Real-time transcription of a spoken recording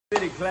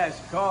City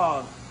Classic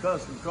Cars,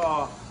 custom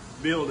car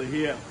builder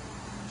here.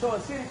 So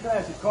at City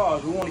Classic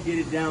Cars, we want to get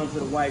it down to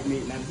the white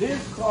meat. Now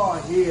this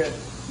car here,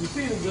 you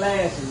see the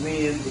glasses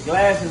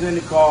in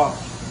the car.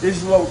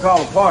 This is what we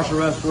call a partial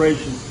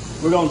restoration.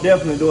 We're going to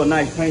definitely do a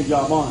nice paint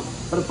job on it.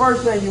 But the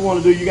first thing you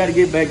want to do, you got to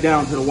get back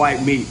down to the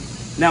white meat.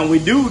 Now we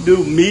do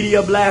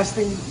media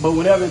blasting, but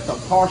whenever it's a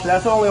partial,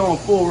 that's only on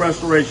full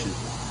restoration.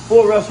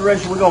 Full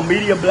restoration, we're going to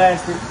media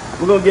blast it.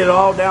 We're going to get it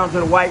all down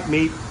to the white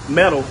meat,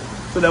 metal,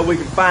 so that we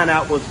can find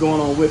out what's going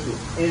on with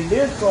it. In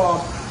this car,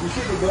 you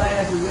see the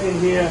glasses in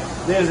here,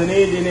 there's an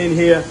engine in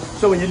here.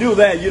 So when you do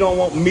that, you don't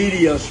want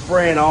media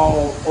spraying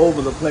all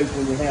over the place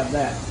when you have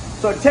that.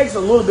 So it takes a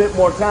little bit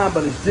more time,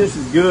 but it's just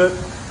as good.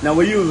 Now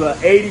we use an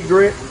 80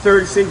 grit,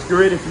 36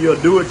 grit. If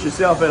you'll do it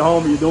yourself at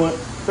home, you're doing it.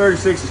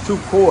 36 is too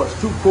coarse,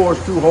 too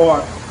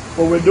hard.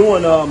 But we're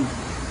doing,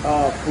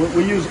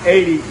 we use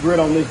 80 grit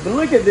on this. But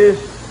look at this,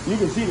 you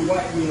can see the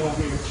white meat on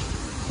here.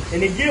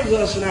 And it gives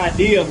us an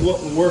idea of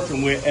what we're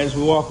working with as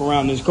we walk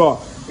around this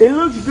car. It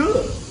looks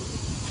good.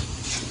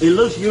 It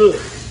looks good.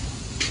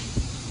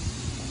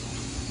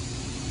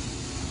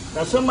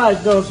 Now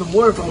somebody's done some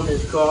work on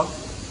this car.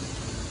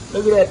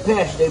 Look at that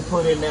patch they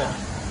put in there.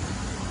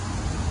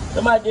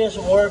 Somebody did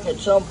some work at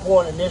some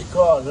point in this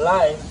car's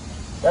life.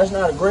 That's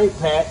not a great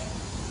patch.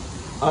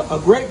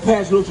 A great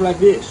patch looks like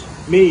this.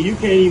 Meaning you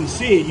can't even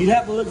see it. You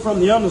have to look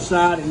from the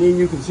underside and then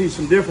you can see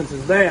some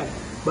differences there.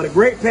 But a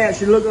great patch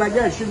should look like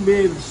that. You shouldn't be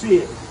able to see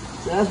it.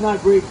 So that's not a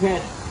great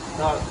patch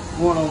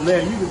going on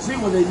there. You can see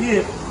what they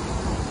did.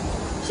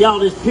 See all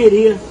this pit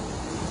here?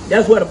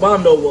 That's where the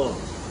Bondo was.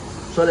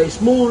 So they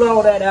smoothed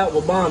all that out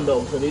with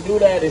Bondo. So they do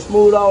that, they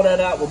smooth all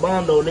that out with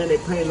Bondo, and then they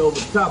paint over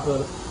the top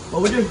of it.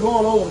 But we're just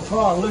going over the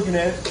car and looking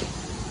at it.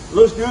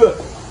 Looks good.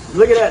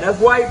 Look at that. That's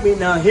white meat.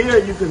 Now here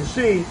you can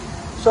see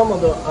some of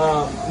the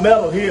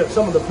metal here,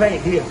 some of the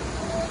paint here.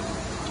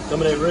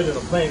 Some of that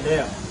original paint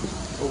there.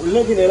 But we're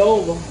looking it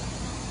over.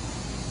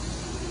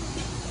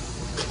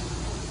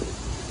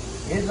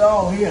 It's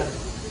all here.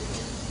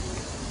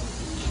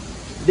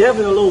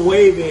 Definitely a little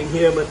wavy in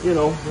here, but you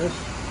know,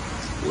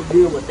 we'll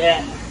deal with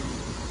that.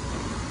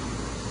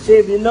 See,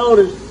 if you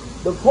notice,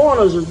 the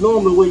corners is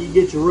normally where you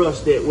get your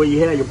rust at, where you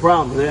have your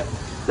problems at.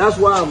 That's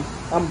why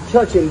I'm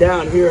touching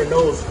down here in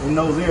those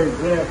areas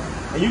there.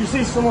 And you can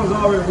see someone's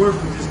already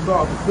worked with this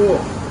car before.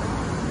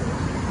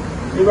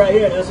 See right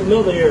here, that's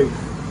another area.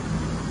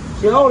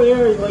 See, all the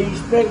areas where you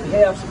expect to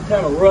have some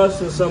kind of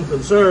rust and some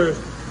concerns,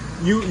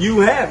 you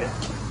have it.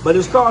 But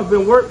this car's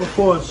been worked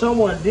before, and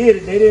someone did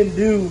it. They didn't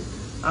do,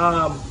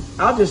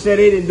 I'll just say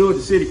they didn't do it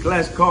the City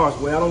Classic Cars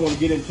way. I don't want to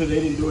get into they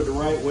didn't do it the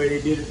right way, they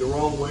did it the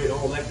wrong way, and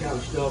all that kind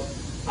of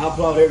stuff. I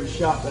applaud every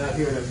shop out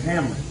here that's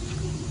hammering.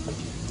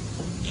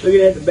 Look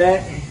at the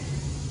back.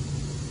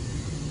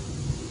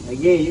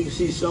 Again, you can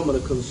see some of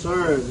the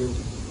concerns and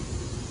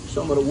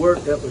some of the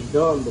work that was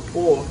done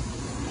before.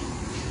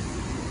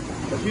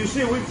 But you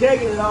see, we've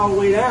taken it all the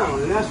way down,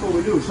 and that's what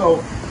we do. So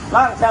a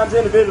lot of times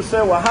individuals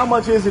say, well, how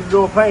much is it to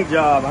do a paint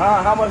job?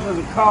 How much does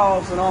it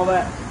cost and all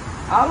that?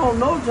 I don't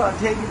know till I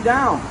take it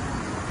down.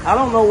 I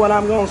don't know what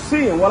I'm going to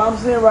see. And what I'm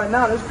seeing right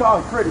now, this car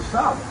is pretty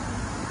solid.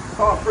 This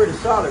car is pretty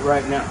solid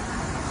right now.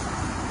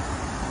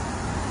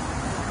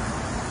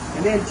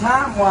 And then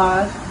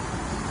time-wise,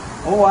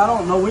 oh, I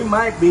don't know. We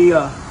might be,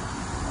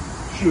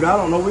 shoot, I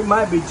don't know. We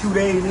might be 2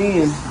 days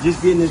in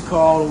just getting this car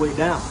all the way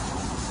down.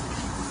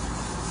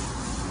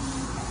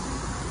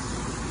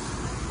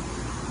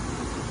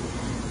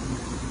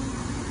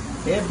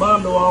 That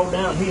Bondo all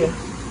down here.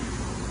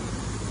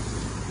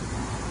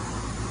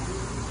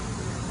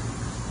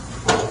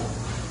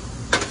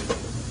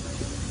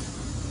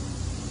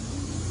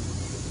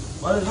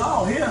 Well, it's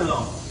all here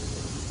though.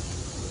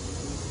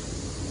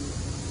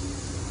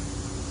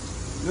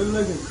 Good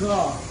looking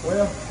car.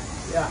 Well,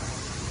 yeah.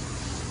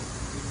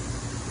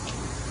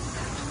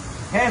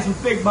 Has some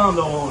thick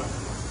Bondo on it.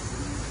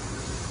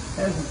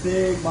 Has some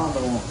thick Bondo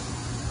on it.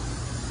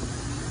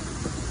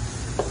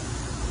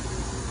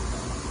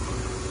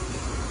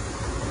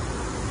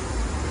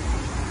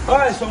 All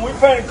right, so we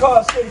painted the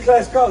car City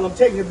Classic Cars. I'm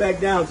taking it back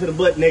down to the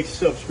butt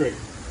next substrate.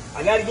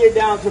 I got to get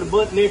down to the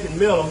butt neck and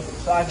middle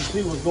so I can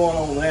see what's going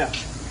on there.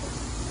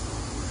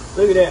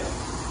 Look at that.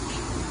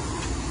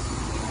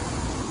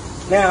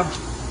 Now,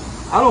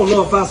 I don't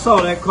know if I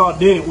saw that car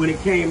dented when it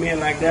came in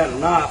like that or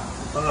not,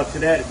 to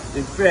that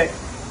effect.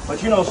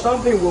 But you know,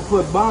 some people will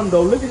put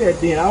Bondo. Look at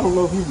that dent. I don't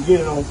know if you can get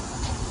it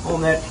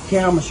on that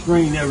camera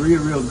screen there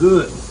real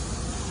good.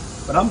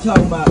 But I'm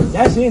talking about,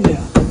 that's in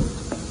there.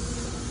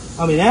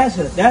 I mean, that's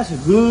a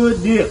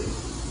good dip.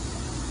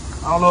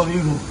 I don't know if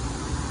you can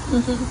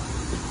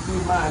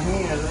see my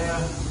hand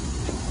there.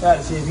 Try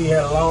to see if he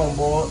had a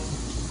longboard.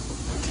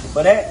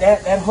 But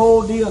that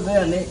whole deal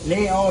there,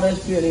 they all that's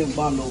filled in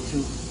Bondo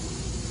too.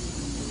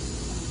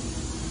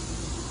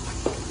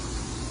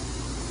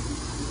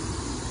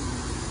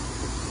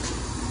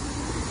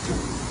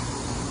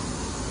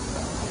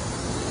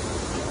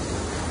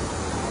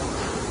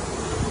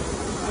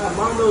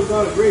 Bondo's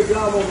done a great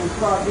job on this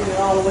car getting it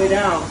all the way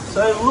down.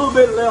 So there's a little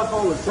bit left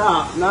on the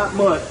top, not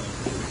much.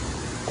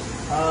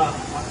 A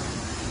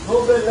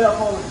little bit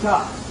left on the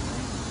top.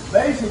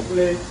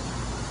 Basically,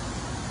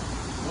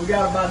 we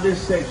got about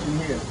this section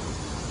here.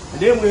 And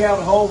then we have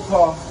the whole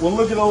car. We'll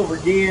look it over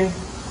again.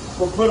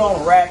 We'll put it on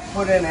a rack,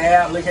 put it in the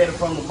air, look at it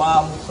from the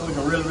bottom so we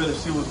can really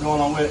see what's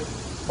going on with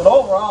it. But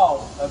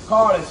overall, a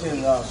car that's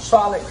in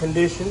solid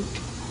condition.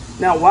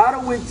 Now, why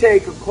do we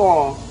take a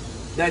car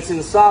that's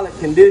in solid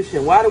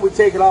condition? Why do we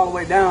take it all the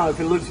way down if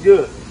it looks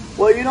good?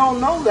 Well, you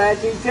don't know that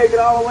till you take it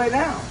all the way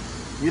down.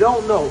 You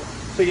don't know.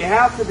 So you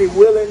have to be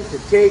willing to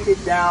take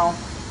it down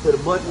to the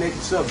butt naked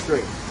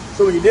substrate.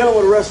 So when you're dealing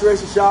with a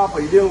restoration shop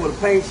or you're dealing with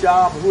a paint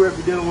shop or whoever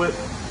you're dealing with,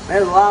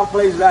 there's a lot of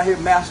places out here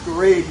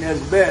masquerading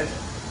as best,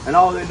 and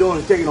all they're doing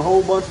is taking a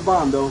whole bunch of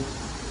Bondo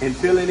and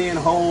filling in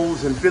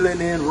holes and filling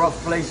in rough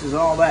places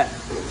and all that.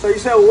 So you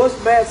say, well, what's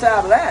the bad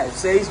side of that? It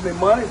saves me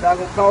money, it's not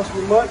gonna cost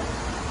me much.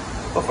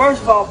 But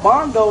first of all,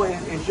 Bondo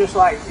is just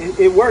like,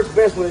 it works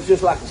best when it's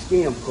just like a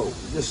skim coat,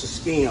 just a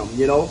skim,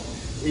 you know?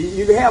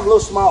 You can have little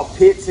small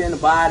pits in the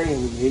body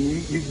and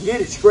you get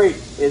it straight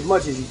as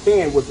much as you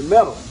can with the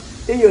metal.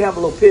 Then you have a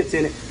little pits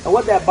in it. And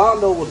what that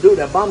Bondo will do,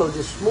 that Bondo will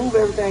just smooth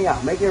everything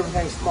out, make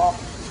everything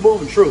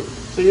smooth and true.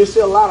 So you'll see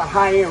a lot of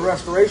high-end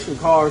restoration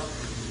cars,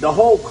 the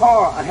whole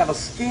car have a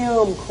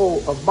skim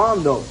coat of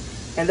Bondo.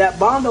 And that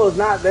Bondo is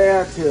not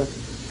there to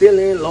fill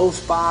in low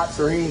spots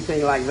or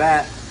anything like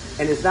that.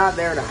 And it's not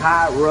there to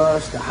hide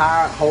rust, to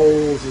hide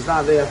holes. It's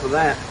not there for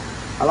that.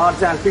 A lot of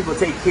times people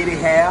take kitty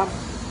hair,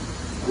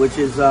 which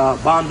is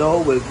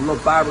Bondo with a little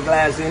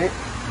fiberglass in it.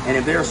 And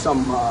if there's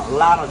some, a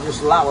lot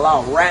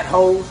of rat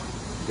holes,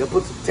 they'll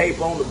put some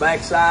tape on the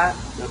backside.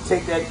 They'll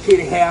take that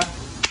kitty hair,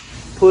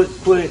 put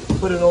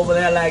it over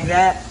there like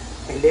that.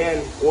 And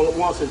then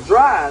once it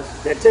dries,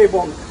 that tape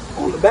on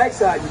the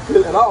backside, you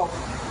peel it off.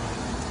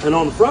 And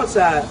on the front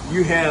side,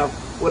 you have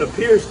what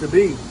appears to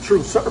be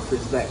true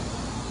surface there.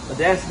 But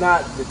that's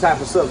not the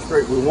type of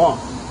substrate we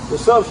want. The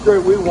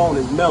substrate we want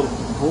is metal.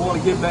 We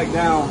want to get back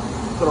down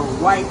to the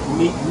white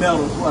meat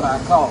metal is what I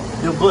call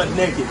it, the butt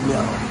naked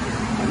metal.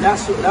 And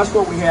that's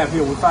what we have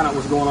here. We find out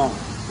what's going on.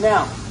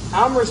 Now,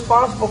 I'm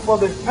responsible for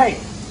this paint.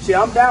 See,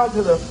 I'm down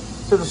to the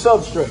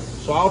substrate.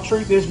 So I'll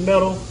treat this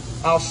metal,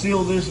 I'll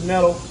seal this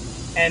metal,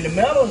 and the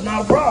metal is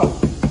not a problem.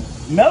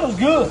 The metal's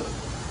good.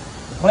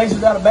 The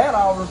places that are bad,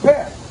 I'll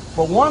repair.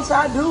 But once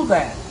I do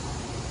that,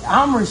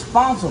 I'm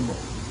responsible.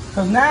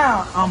 Because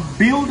now I'm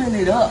building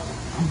it up.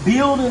 I'm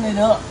building it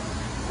up.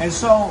 And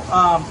so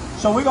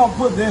so we're going to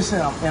put this in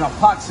an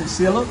epoxy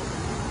sealer.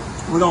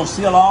 We're going to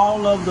seal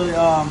all of the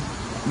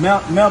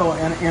metal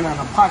in an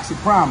epoxy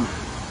primer.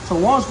 So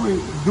once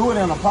we do it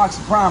in an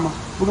epoxy primer,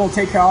 we're going to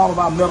take care of all of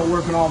our metal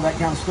work and all that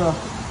kind of stuff.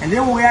 And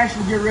then when we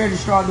actually get ready to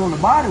start doing the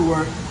body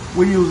work,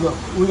 we're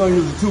going to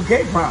use a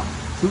 2K primer,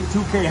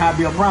 2K high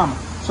build primer.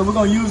 So we're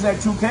going to use that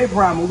 2K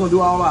primer. We're going to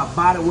do all our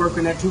body work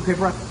in that 2K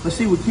primer. But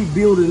see, we keep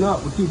building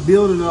up. We keep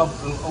building up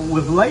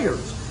with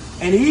layers.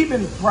 And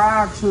even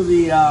prior to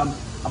the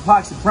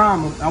epoxy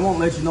primer, I won't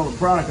let you know the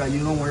product I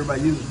use. I don't want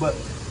everybody uses, but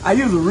I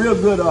use a real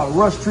good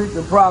rust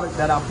treatment product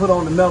that I put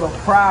on the metal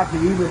prior to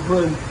even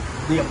putting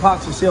the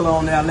epoxy sealer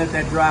on there. I let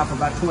that dry for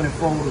about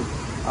 24 to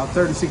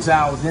 36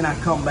 hours. Then I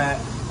come back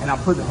and I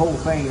put the whole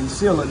thing in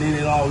sealer. Then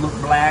it all look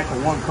black or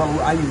one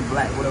color. I use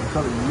black, whatever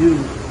color you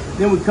use.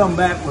 Then we come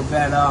back with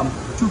that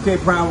 2K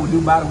primer. We do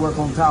body work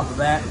on top of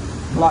that,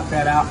 block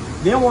that out.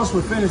 Then once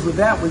we're finished with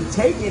that, we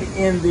take it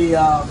in the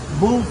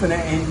booth,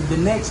 and the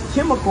next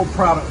chemical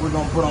product we're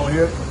going to put on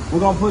here, we're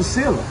going to put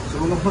sealer. So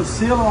we're going to put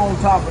sealer on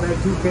top of that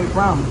 2K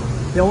primer.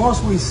 Then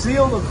once we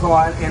seal the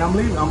car, and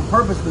I'm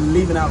purposely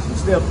leaving out some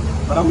steps,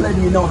 but I'm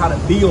letting you know how the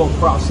build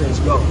process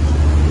goes.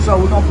 So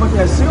we're going to put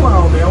that sealer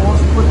on there.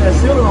 Once we put that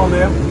sealer on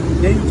there,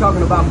 then you're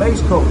talking about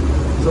base coat.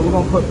 So we're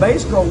going to put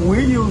base coat.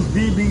 We use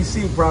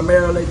DBC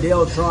primarily,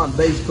 Deltron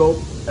base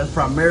coat. That's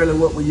primarily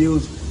what we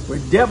use.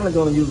 We're definitely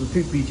going to use a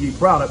PPG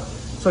product.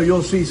 So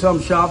you'll see some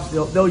shops,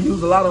 they'll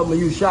use, a lot of them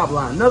use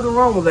Shopline. Nothing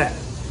wrong with that.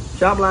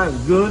 Shopline is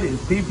good,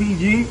 it's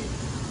PPG,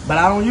 but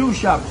I don't use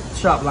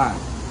Shopline.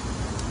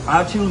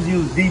 I choose to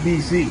use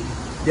DBC,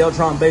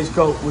 Deltron base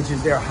coat, which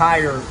is their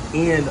higher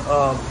end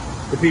of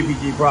the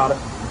PPG product.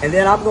 And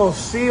then I'm going to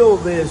seal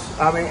this,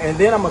 and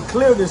then I'm going to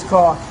clear this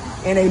car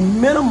in a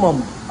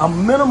minimum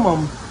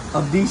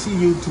of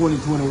DCU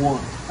 2021.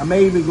 I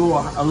may even go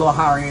a little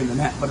higher end than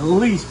that, but at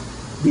least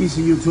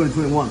DCU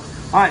 2021. All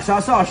right, so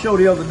I saw a show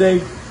the other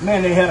day.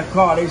 Man, they had a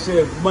car. They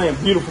said, man,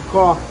 beautiful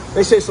car.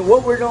 They said, so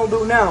what we're going to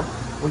do now,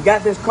 we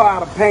got this car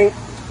out of paint.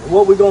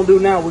 What we're going to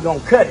do now, we're going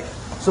to cut it.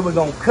 So we're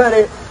going to cut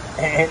it,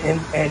 and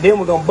then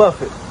we're going to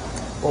buff it.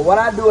 Well, what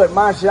I do at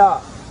my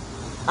shop,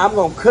 I'm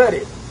going to cut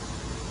it.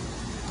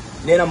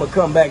 Then I'm going to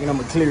come back and I'm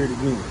going to clear it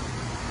again.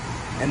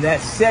 And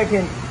that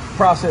second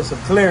process of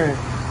clearing,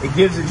 it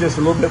gives it just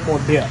a little bit more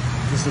depth,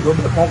 just a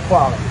little bit more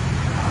quality,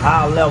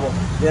 high level.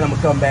 Then I'm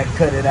going to come back,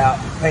 cut it out,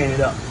 paint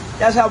it up.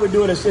 That's how we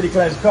do it at City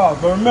Classic Cars.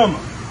 But remember,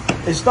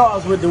 it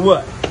starts with the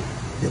what?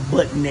 The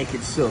butt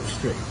naked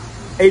substrate.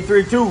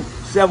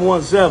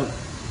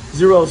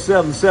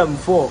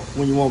 832-717-0774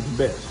 when you want the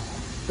best.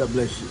 God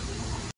bless you.